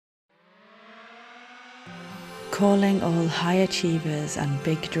Calling all high achievers and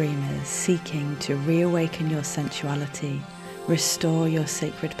big dreamers seeking to reawaken your sensuality, restore your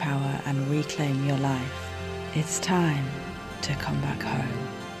sacred power and reclaim your life. It's time to come back home.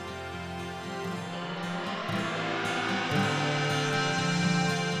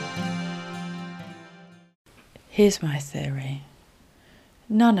 Here's my theory.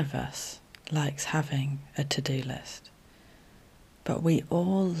 None of us likes having a to-do list, but we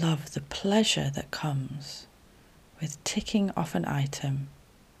all love the pleasure that comes with ticking off an item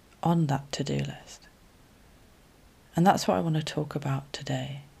on that to-do list. And that's what I want to talk about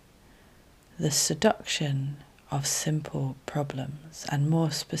today. The seduction of simple problems, and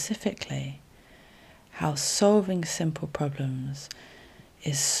more specifically, how solving simple problems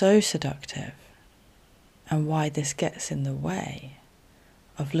is so seductive, and why this gets in the way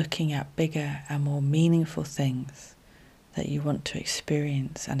of looking at bigger and more meaningful things that you want to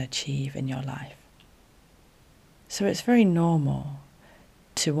experience and achieve in your life. So it's very normal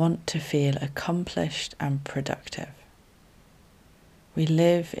to want to feel accomplished and productive. We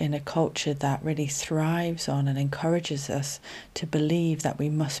live in a culture that really thrives on and encourages us to believe that we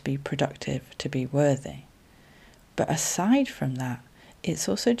must be productive to be worthy. But aside from that, it's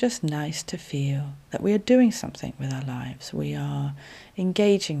also just nice to feel that we are doing something with our lives. We are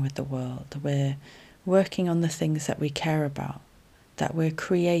engaging with the world. We're working on the things that we care about, that we're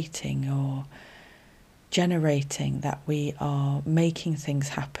creating or generating, that we are making things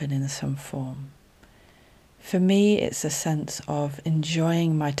happen in some form. For me, it's a sense of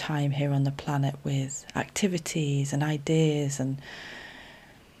enjoying my time here on the planet with activities and ideas and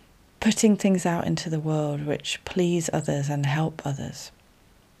putting things out into the world which please others and help others.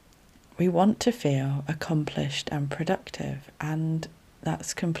 We want to feel accomplished and productive, and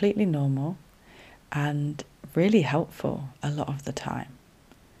that's completely normal and really helpful a lot of the time.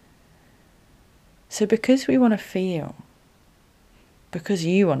 So because you want to feel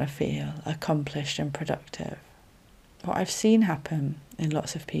accomplished and productive, what I've seen happen in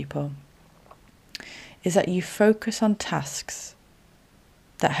lots of people is that you focus on tasks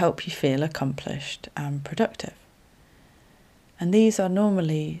that help you feel accomplished and productive. And these are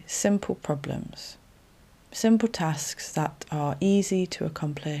normally simple problems, simple tasks that are easy to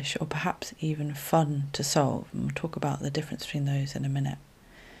accomplish or perhaps even fun to solve. And we'll talk about the difference between those in a minute.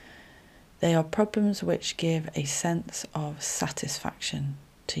 They are problems which give a sense of satisfaction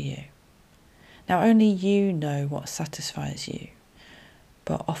to you. Now, only you know what satisfies you,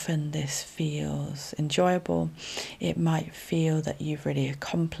 but often this feels enjoyable. It might feel that you've really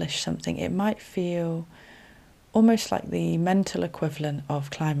accomplished something. It might feel almost like the mental equivalent of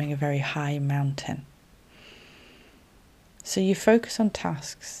climbing a very high mountain. So you focus on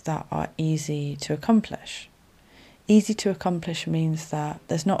tasks that are easy to accomplish. Easy to accomplish means that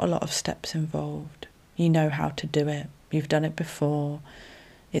there's not a lot of steps involved. You know how to do it. You've done it before.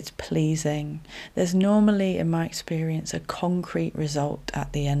 It's pleasing. There's normally, in my experience, a concrete result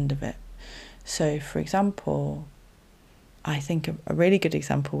at the end of it. So, for example, I think a really good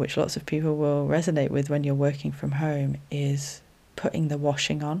example, which lots of people will resonate with when you're working from home, is putting the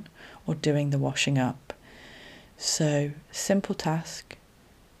washing on or doing the washing up. So, simple task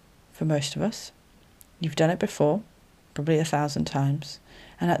for most of us. You've done it before, probably 1,000 times,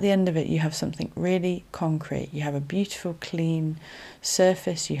 and at the end of it you have something really concrete. You have a beautiful clean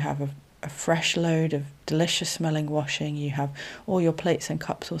surface, you have a fresh load of delicious smelling washing, you have all your plates and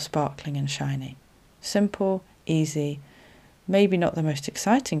cups all sparkling and shiny. Simple, easy, maybe not the most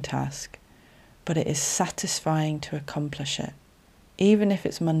exciting task, but it is satisfying to accomplish it. Even if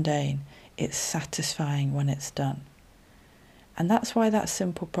it's mundane, it's satisfying when it's done. And that's why that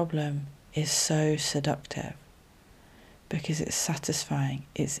simple problem is so seductive, because it's satisfying,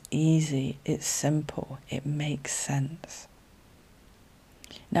 it's easy, it's simple, it makes sense.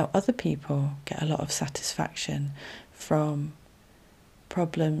 Now, other people get a lot of satisfaction from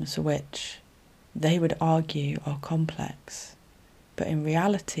problems which they would argue are complex, but in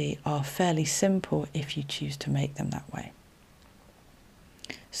reality are fairly simple if you choose to make them that way.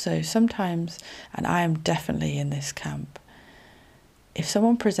 So sometimes, and I am definitely in this camp, if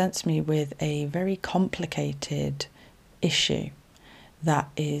someone presents me with a very complicated issue that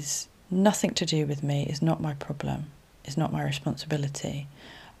is nothing to do with me, is not my problem, is not my responsibility,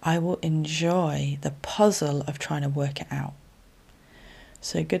 I will enjoy the puzzle of trying to work it out.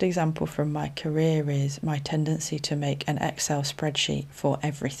 So a good example from my career is my tendency to make an Excel spreadsheet for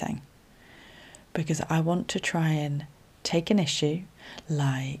everything, because I want to try and take an issue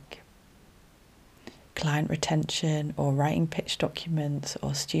like client retention or writing pitch documents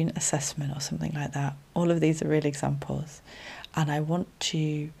or student assessment or something like that. All of these are real examples. and I want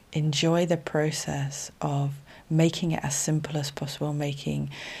to enjoy the process of making it as simple as possible, making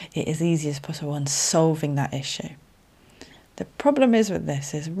it as easy as possible, and solving that issue. The problem is with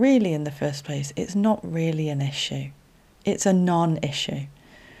this is really, in the first place, it's not really an issue. It's a non-issue.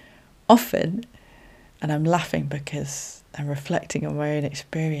 Often, and I'm laughing because I'm reflecting on my own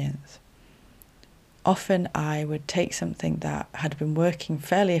experience, often I would take something that had been working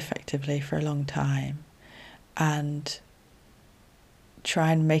fairly effectively for a long time and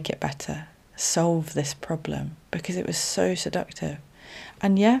try and make it better, solve this problem, because it was so seductive.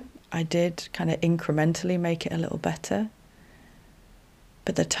 And yeah, I did kind of incrementally make it a little better.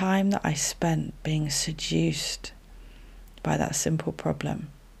 But the time that I spent being seduced by that simple problem,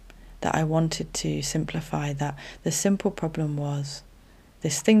 that I wanted to simplify, that the simple problem was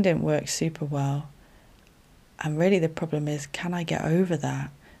this thing didn't work super well, and really the problem is, can I get over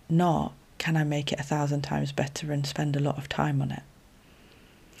that? Not, can I make it 1,000 times better and spend a lot of time on it?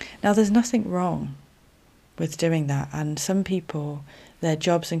 Now, there's nothing wrong with doing that, and some people, their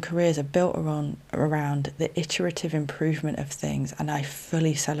jobs and careers are built around the iterative improvement of things, and I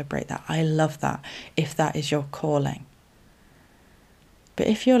fully celebrate that. I love that, if that is your calling. But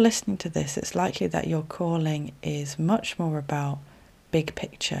if you're listening to this, it's likely that your calling is much more about big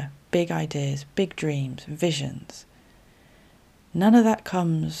picture, big ideas, big dreams, visions. None of that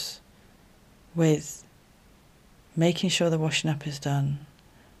comes with making sure the washing up is done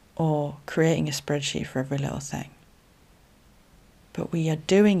or creating a spreadsheet for every little thing. But we are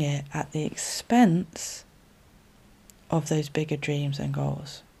doing it at the expense of those bigger dreams and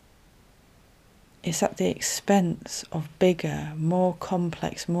goals. It's at the expense of bigger, more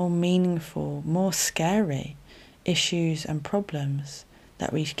complex, more meaningful, more scary issues and problems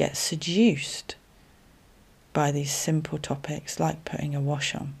that we get seduced by these simple topics like putting a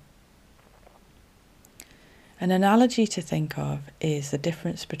wash on. An analogy to think of is the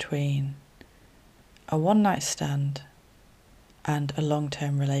difference between a one-night stand and a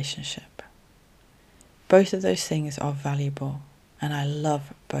long-term relationship. Both of those things are valuable, and I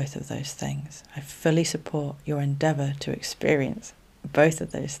love both of those things. I fully support your endeavour to experience both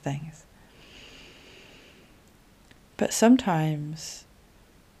of those things. But sometimes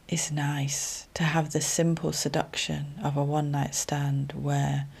it's nice to have the simple seduction of a one-night stand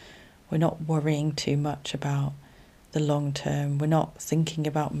where we're not worrying too much about the long term. We're not thinking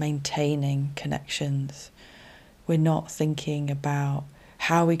about maintaining connections. We're not thinking about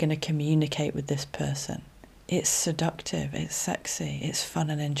how we're going to communicate with this person. It's seductive, it's sexy, it's fun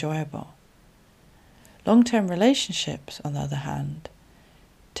and enjoyable. Long-term relationships, on the other hand,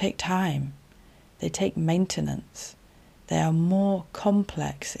 take time. They take maintenance. They are more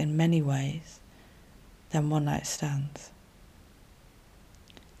complex in many ways than one-night stands.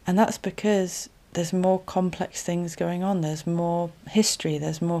 And that's because there's more complex things going on. There's more history,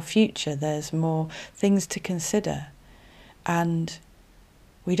 there's more future, there's more things to consider. And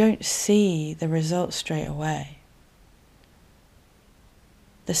we don't see the results straight away.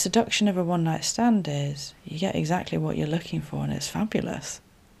 The seduction of a one-night stand is you get exactly what you're looking for, and it's fabulous.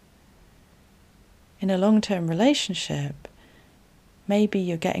 In a long-term relationship, maybe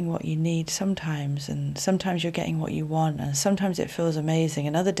you're getting what you need sometimes, and sometimes you're getting what you want, and sometimes it feels amazing,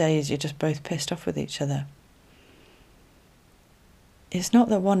 and other days you're just both pissed off with each other. It's not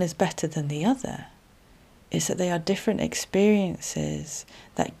that one is better than the other. It's that they are different experiences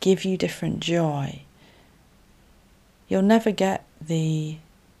that give you different joy. You'll never get the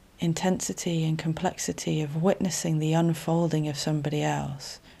intensity and complexity of witnessing the unfolding of somebody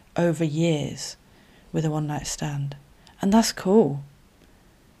else over years with a one-night stand. And that's cool.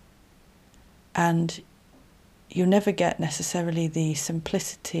 And you'll never get necessarily the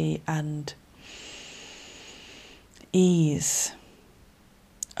simplicity and ease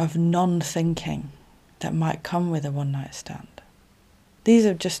of non-thinking that might come with a one-night stand. These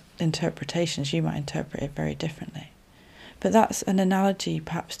are just interpretations. You might interpret it very differently. But that's an analogy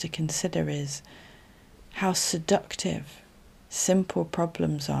perhaps to consider, is how seductive simple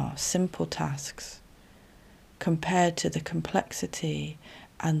problems are, simple tasks, compared to the complexity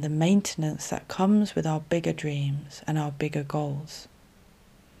and the maintenance that comes with our bigger dreams and our bigger goals.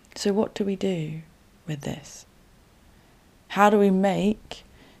 So what do we do with this? How do we make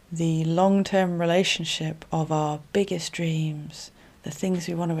the long-term relationship of our biggest dreams, the things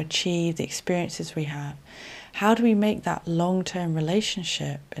we want to achieve, the experiences we have, how do we make that long-term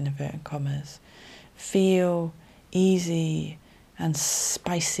relationship, in inverted commas, feel easy and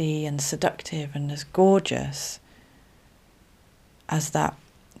spicy and seductive and as gorgeous as that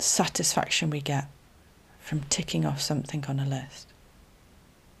satisfaction we get from ticking off something on a list?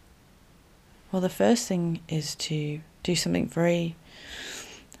 Well, the first thing is to Do something very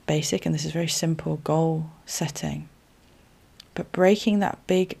basic, and this is very simple, goal setting. But breaking that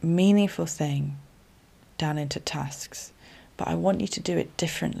big, meaningful thing down into tasks. But I want you to do it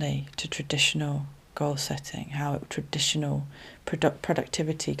differently to traditional goal setting, how traditional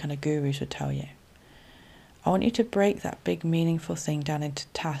productivity kind of gurus would tell you. I want you to break that big, meaningful thing down into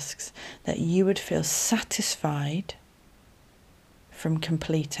tasks that you would feel satisfied from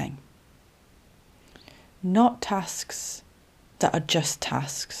completing. Not tasks that are just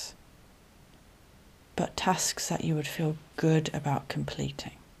tasks, but tasks that you would feel good about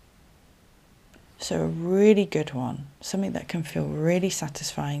completing. So a really good one, something that can feel really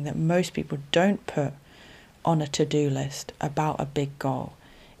satisfying that most people don't put on a to-do list about a big goal,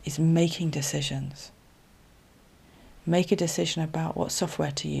 is making decisions. Make a decision about what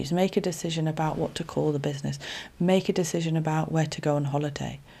software to use. Make a decision about what to call the business. Make a decision about where to go on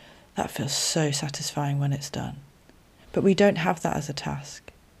holiday. That feels so satisfying when it's done. But we don't have that as a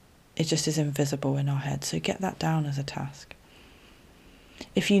task. It just is invisible in our head. So get that down as a task.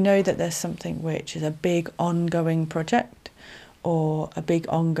 If you know that there's something which is a big ongoing project or a big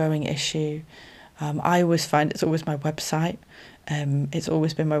ongoing issue, I always find it's always my website. It's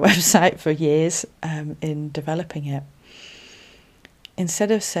always been my website for years in developing it.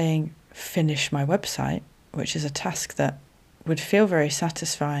 Instead of saying finish my website, which is a task that would feel very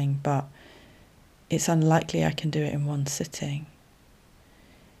satisfying, but it's unlikely I can do it in one sitting,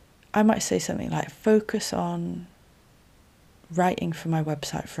 I might say something like focus on writing for my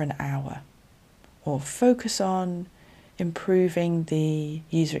website for an hour, or focus on improving the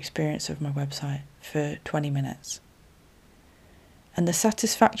user experience of my website for 20 minutes. And the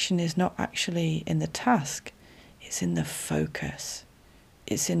satisfaction is not actually in the task, it's in the focus.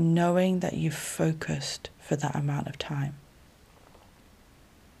 It's in knowing that you've focused for that amount of time.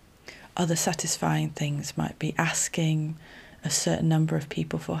 Other satisfying things might be asking a certain number of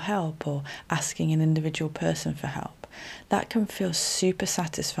people for help, or asking an individual person for help. That can feel super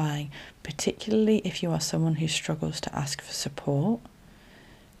satisfying, particularly if you are someone who struggles to ask for support.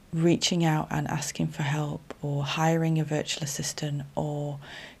 Reaching out and asking for help, or hiring a virtual assistant, or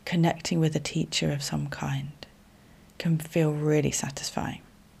connecting with a teacher of some kind can feel really satisfying.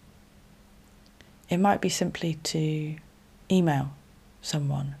 It might be simply to email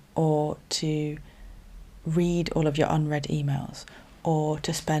someone, or to read all of your unread emails, or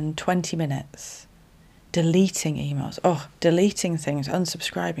to spend 20 minutes deleting emails. Deleting things,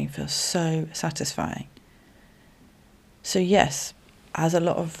 unsubscribing feels so satisfying. So yes, as a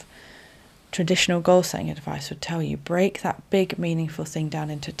lot of traditional goal setting advice would tell you, break that big meaningful thing down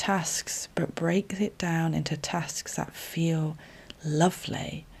into tasks, but break it down into tasks that feel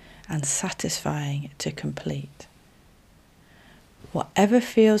lovely and satisfying to complete. Whatever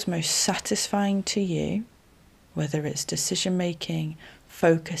feels most satisfying to you, whether it's decision making,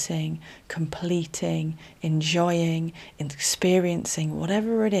 focusing, completing, enjoying, experiencing,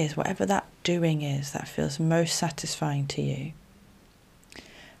 whatever it is, whatever that doing is that feels most satisfying to you,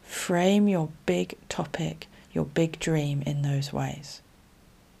 frame your big topic, your big dream in those ways.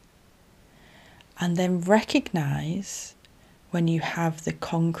 And then recognize when you have the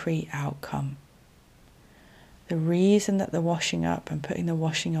concrete outcome. The reason that the washing up and putting the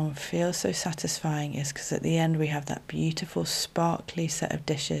washing on feels so satisfying is because at the end we have that beautiful sparkly set of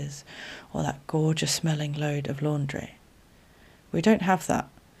dishes, or that gorgeous smelling load of laundry. We don't have that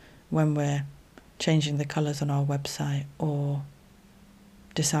when we're changing the colours on our website, or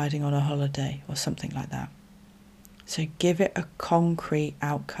deciding on a holiday, or something like that. So give it a concrete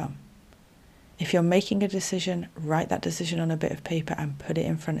outcome. If you're making a decision, write that decision on a bit of paper and put it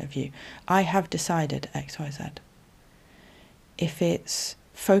in front of you. I have decided X, Y, Z. If it's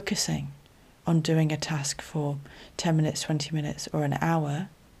focusing on doing a task for 10 minutes, 20 minutes, or an hour,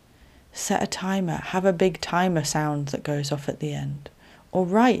 set a timer. Have a big timer sound that goes off at the end. Or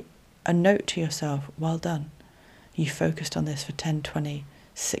write a note to yourself, well done. You focused on this for 10, 20,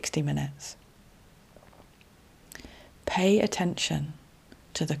 60 minutes. Pay attention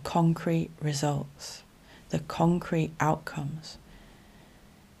to the concrete results, the concrete outcomes.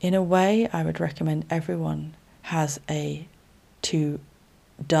 In a way, I would recommend everyone has a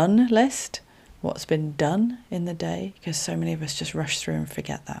to-done list, what's been done in the day, because so many of us just rush through and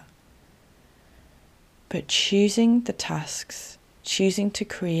forget that. But choosing the tasks, choosing to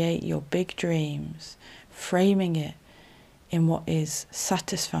create your big dreams, framing it in what is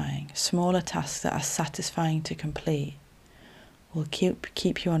satisfying, smaller tasks that are satisfying to complete, will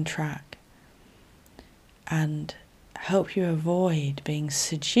keep you on track and help you avoid being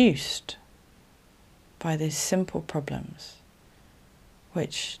seduced by these simple problems,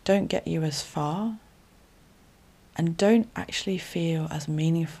 which don't get you as far, and don't actually feel as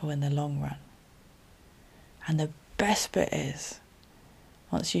meaningful in the long run. And the best bit is,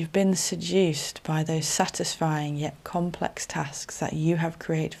 once you've been seduced by those satisfying yet complex tasks that you have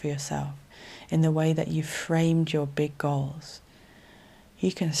created for yourself in the way that you've framed your big goals,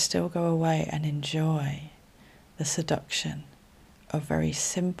 you can still go away and enjoy the seduction of very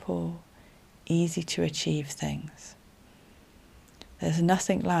simple, easy to achieve things. There's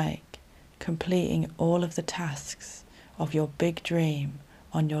nothing like completing all of the tasks of your big dream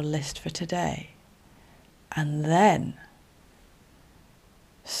on your list for today, and then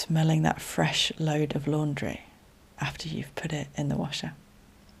smelling that fresh load of laundry after you've put it in the washer.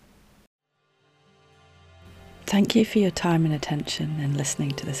 Thank you for your time and attention in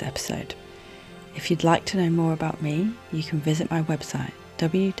listening to this episode. If you'd like to know more about me, you can visit my website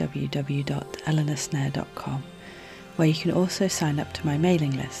www.eleanorsnare.com, where you can also sign up to my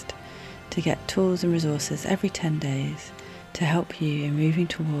mailing list to get tools and resources every 10 days to help you in moving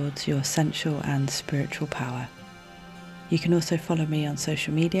towards your sensual and spiritual power. You can also follow me on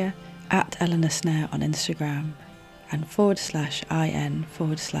social media at Eleanor Snare on Instagram and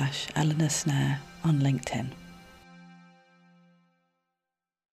 /in/Eleanor Snare on LinkedIn.